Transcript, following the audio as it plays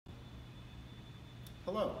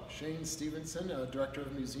Hello, Shane Stephenson, Director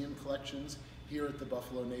of Museum Collections here at the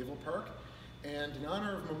Buffalo Naval Park. And in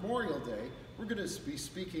honor of Memorial Day, we're going to be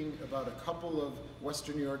speaking about a couple of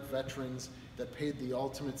Western New York veterans that paid the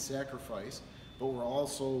ultimate sacrifice, but were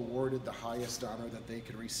also awarded the highest honor that they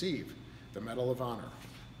could receive, the Medal of Honor.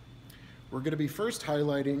 We're going to be first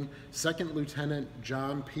highlighting Second Lieutenant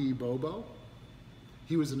John P. Bobo.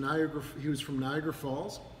 He was from Niagara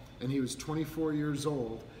Falls, and he was 24 years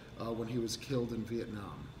old when he was killed in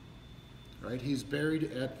Vietnam. Right? He's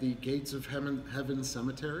buried at the Gates of Heaven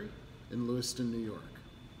Cemetery in Lewiston, New York.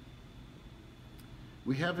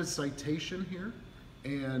 We have his citation here,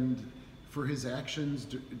 and for his actions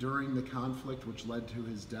during the conflict which led to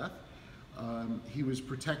his death. He was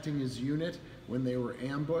protecting his unit when they were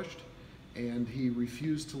ambushed, and he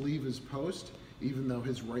refused to leave his post even though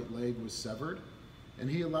his right leg was severed, and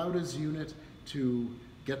he allowed his unit to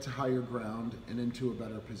get to higher ground and into a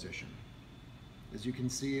better position. As you can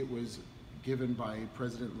see, it was given by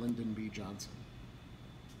President Lyndon B. Johnson.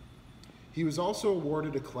 He was also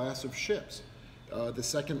awarded a class of ships, the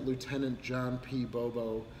Second Lieutenant John P.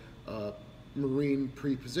 Bobo Marine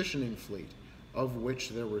Prepositioning Fleet, of which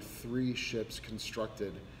there were 3 ships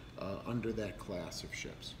constructed under that class of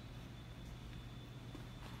ships.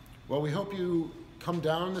 Well, we hope you come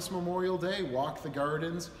down this Memorial Day, walk the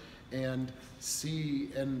gardens, and see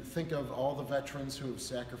and think of all the veterans who have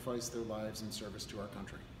sacrificed their lives in service to our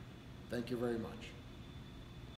country. Thank you very much.